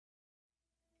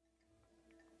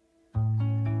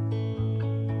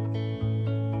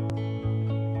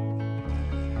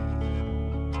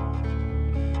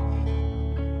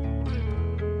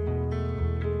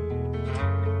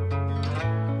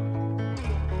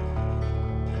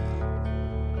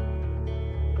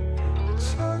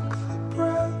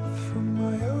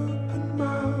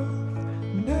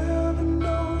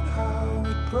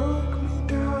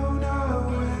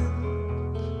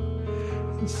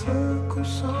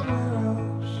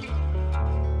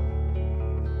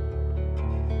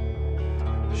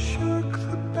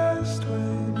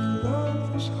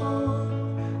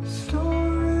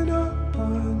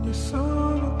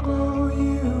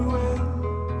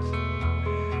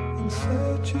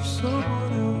search of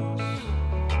someone else.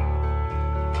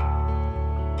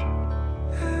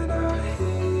 And I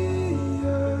hear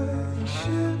your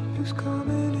ship is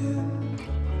coming in.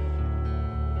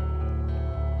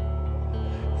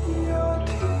 Your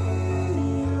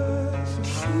tears are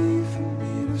sea for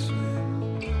me to swim.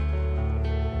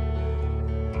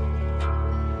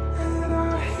 And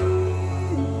I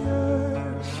hear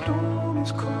a storm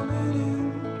is coming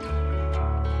in.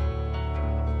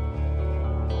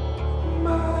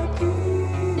 My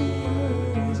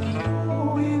tears are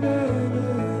all we've ever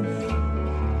been.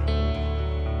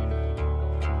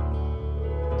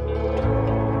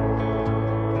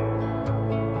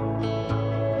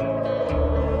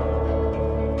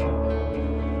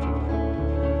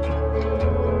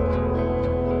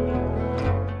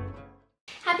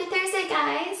 Happy Thursday,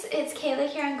 guys! It's Kayla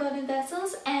here on Golden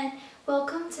Vessels, and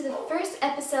welcome to the first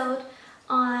episode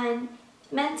on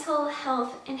mental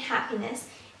health and happiness.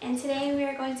 And today we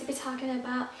are going to be talking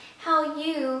about how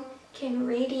you can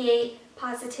radiate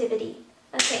positivity.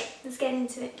 Okay, let's get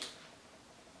into it.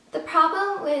 The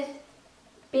problem with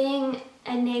being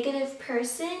a negative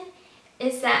person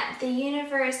is that the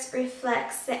universe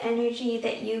reflects the energy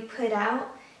that you put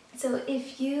out. So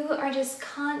if you are just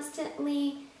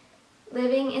constantly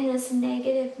living in this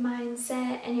negative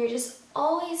mindset and you're just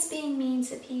always being mean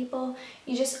to people,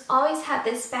 you just always have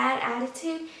this bad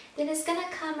attitude, then it's gonna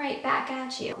come right back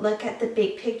at you. Look at the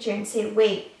big picture and say,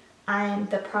 wait, I am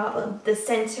the problem. The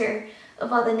center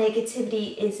of all the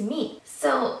negativity is me.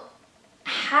 So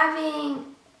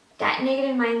having that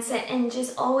negative mindset and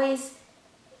just always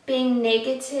being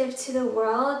negative to the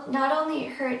world not only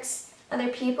hurts other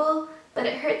people, but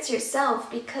it hurts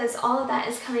yourself, because all of that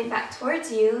is coming back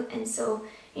towards you, and so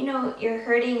you're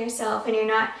hurting yourself and you're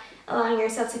not allowing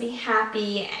yourself to be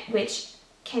happy, which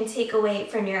can take away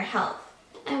from your health.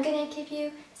 I'm gonna give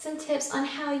you some tips on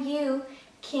how you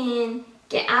can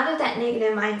get out of that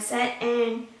negative mindset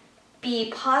and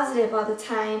be positive all the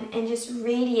time and just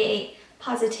radiate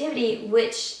positivity,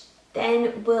 which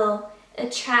then will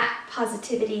attract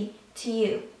positivity to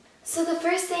you. So the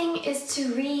first thing is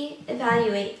to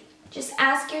reevaluate. Just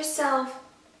ask yourself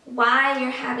why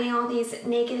you're having all these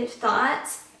negative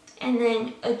thoughts and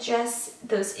then address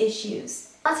those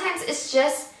issues. A lot of times it's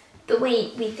just the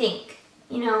way we think,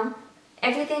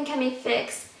 Everything can be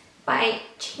fixed by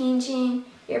changing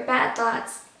your bad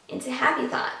thoughts into happy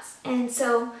thoughts. And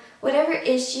so whatever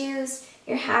issues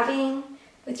you're having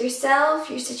with yourself,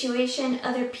 your situation,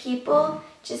 other people,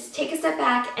 just take a step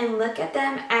back and look at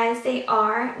them as they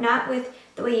are, not with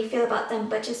the way you feel about them,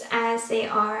 but just as they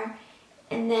are,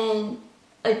 and then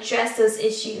address those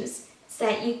issues so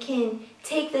that you can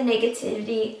take the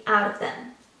negativity out of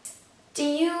them. Do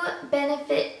you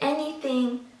benefit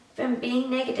anything from being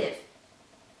negative?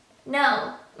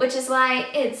 No, which is why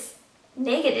it's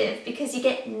negative, because you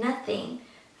get nothing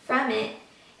from it.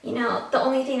 The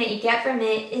only thing that you get from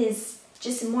it is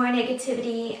just more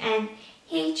negativity and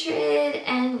hatred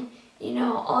and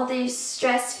all these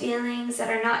stress feelings that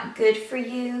are not good for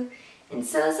you. And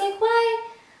so it's like,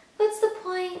 what's the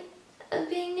point of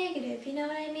being negative? You know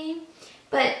what I mean?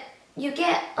 But you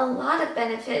get a lot of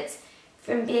benefits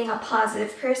from being a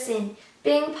positive person.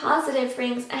 Being positive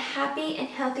brings a happy and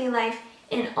healthy life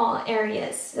in all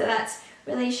areas. So that's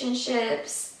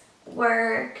relationships,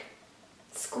 work,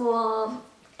 school,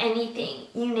 anything,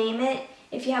 you name it.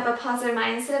 If you have a positive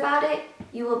mindset about it,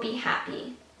 you will be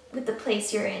happy with the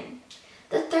place you're in.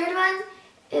 The third one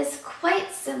is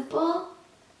quite simple,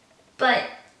 but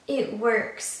it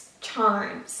works.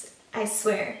 Charms, I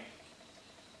swear.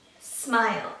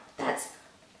 Smile. That's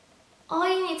all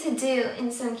you need to do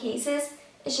in some cases,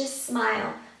 is just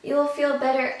smile. You will feel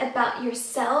better about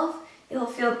yourself, you'll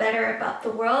feel better about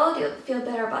the world, you'll feel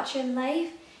better about your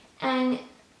life, and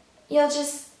you'll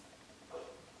just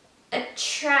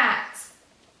attract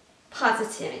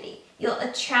positivity. You'll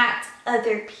attract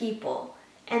other people,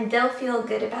 and they'll feel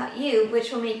good about you,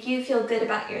 which will make you feel good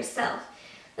about yourself.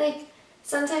 Like,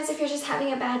 sometimes if you're just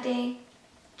having a bad day,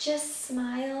 just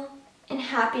smile and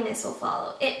happiness will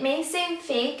follow. It may seem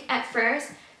fake at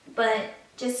first, but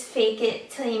just fake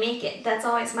it till you make it. That's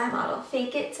always my motto.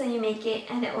 Fake it till you make it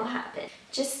and it will happen.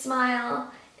 Just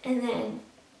smile, and then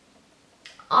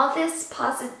all this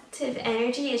positive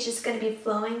energy is just going to be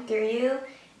flowing through you,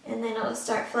 and then it will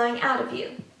start flowing out of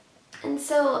you. And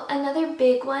so another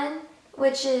big one,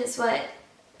 which is what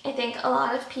I think a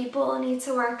lot of people need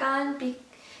to work on,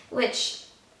 which,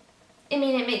 I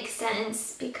mean, it makes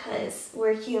sense because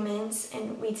we're humans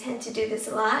and we tend to do this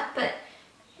a lot, but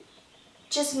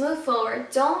just move forward.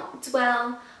 Don't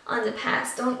dwell on the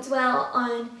past. Don't dwell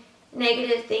on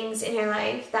negative things in your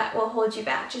life that will hold you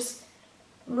back. Just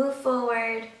move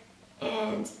forward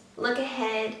and look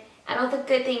ahead at all the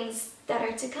good things that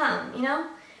are to come, you know?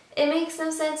 It makes no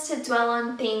sense to dwell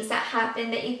on things that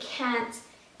happen that you can't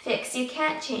fix, you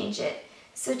can't change it.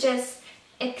 So just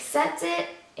accept it,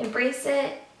 embrace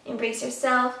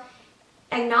yourself,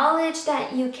 acknowledge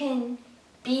that you can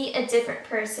be a different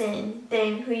person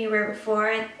than who you were before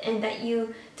and that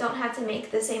you don't have to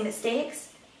make the same mistakes,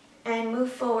 and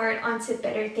move forward onto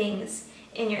better things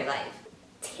in your life.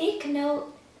 Take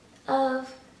note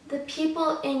of the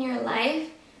people in your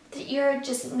life that you're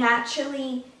just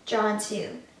naturally drawn to.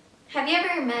 Have you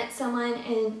ever met someone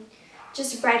and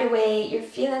just right away you're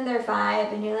feeling their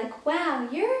vibe and you're like, wow,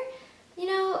 you're, you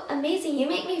know, amazing. You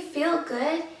make me feel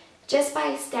good just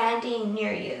by standing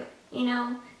near you. You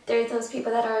know, there's those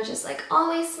people that are just like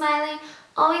always smiling,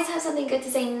 always have something good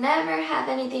to say, never have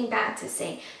anything bad to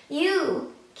say.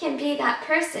 You can be that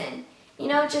person. You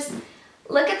know, just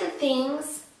look at the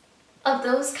things of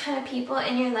those kind of people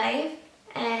in your life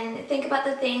and think about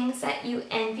the things that you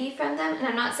envy from them. And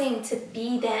I'm not saying to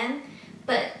be them,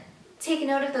 but take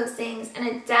note of those things and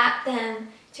adapt them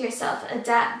to yourself,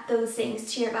 adapt those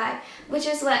things to your vibe, which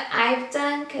is what I've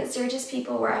done, because they're just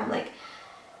people where I'm like,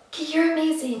 okay, you're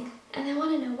amazing, and I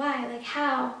want to know why, like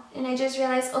how, and I just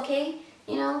realized, okay,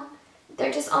 you know,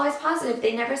 they're just always positive,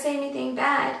 they never say anything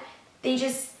bad, they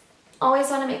just always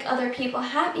want to make other people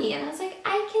happy, and I was like,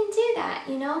 I can do that,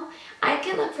 you know, I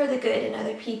can look for the good in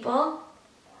other people,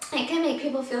 I can make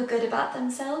people feel good about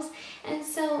themselves, and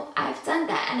so I've done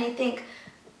that, and I think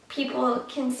people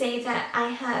can say that I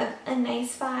have a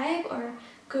nice vibe or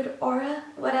good aura,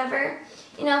 whatever,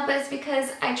 you know, but it's because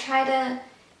I try to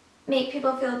make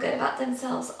people feel good about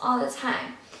themselves all the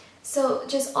time. So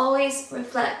just always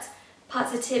reflect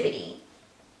positivity.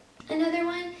 Another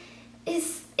one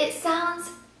is, it sounds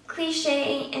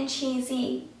cliche and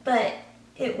cheesy, but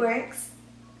it works.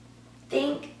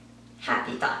 Think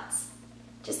happy thoughts.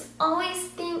 Just always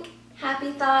think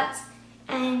happy thoughts,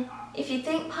 and if you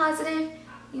think positive,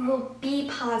 you will be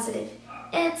positive.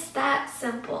 It's that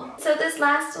simple. So this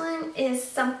last one is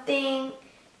something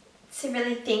to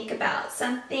really think about,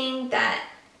 something that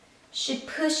should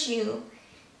push you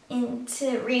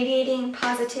into radiating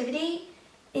positivity,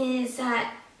 is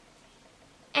that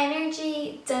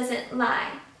energy doesn't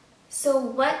lie. So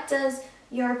what does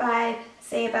your vibe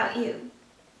say about you?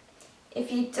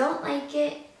 If you don't like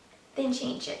it, then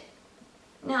change it.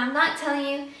 Now, I'm not telling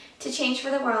you to change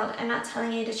for the world. I'm not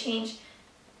telling you to change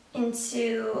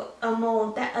into a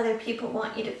mold that other people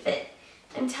want you to fit.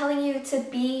 I'm telling you to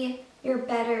be your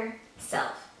better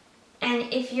self.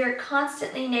 And if you're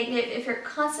constantly negative, if you're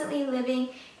constantly living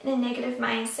in a negative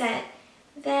mindset,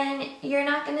 then you're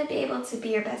not going to be able to be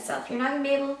your best self. You're not going to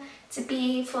be able to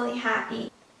be fully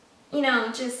happy. You know,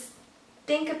 just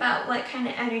think about what kind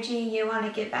of energy you want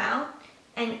to give out.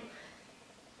 And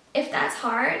if that's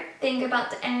hard, think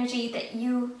about the energy that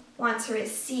you want to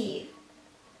receive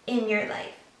in your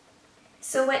life.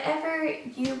 So whatever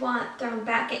you want thrown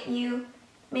back at you,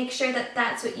 make sure that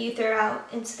that's what you throw out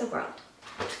into the world.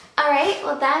 Alright,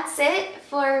 well that's it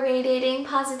for radiating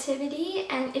positivity,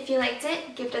 and if you liked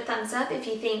it, give it a thumbs up. If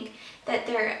you think that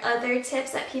there are other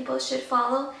tips that people should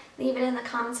follow, leave it in the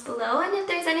comments below, and if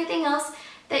there's anything else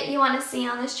that you want to see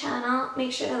on this channel,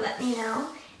 make sure to let me know,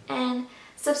 and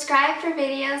subscribe for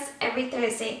videos every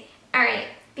Thursday. Alright,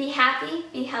 be happy,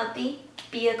 be healthy,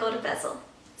 be a golden vessel.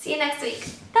 See you next week.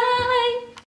 Bye!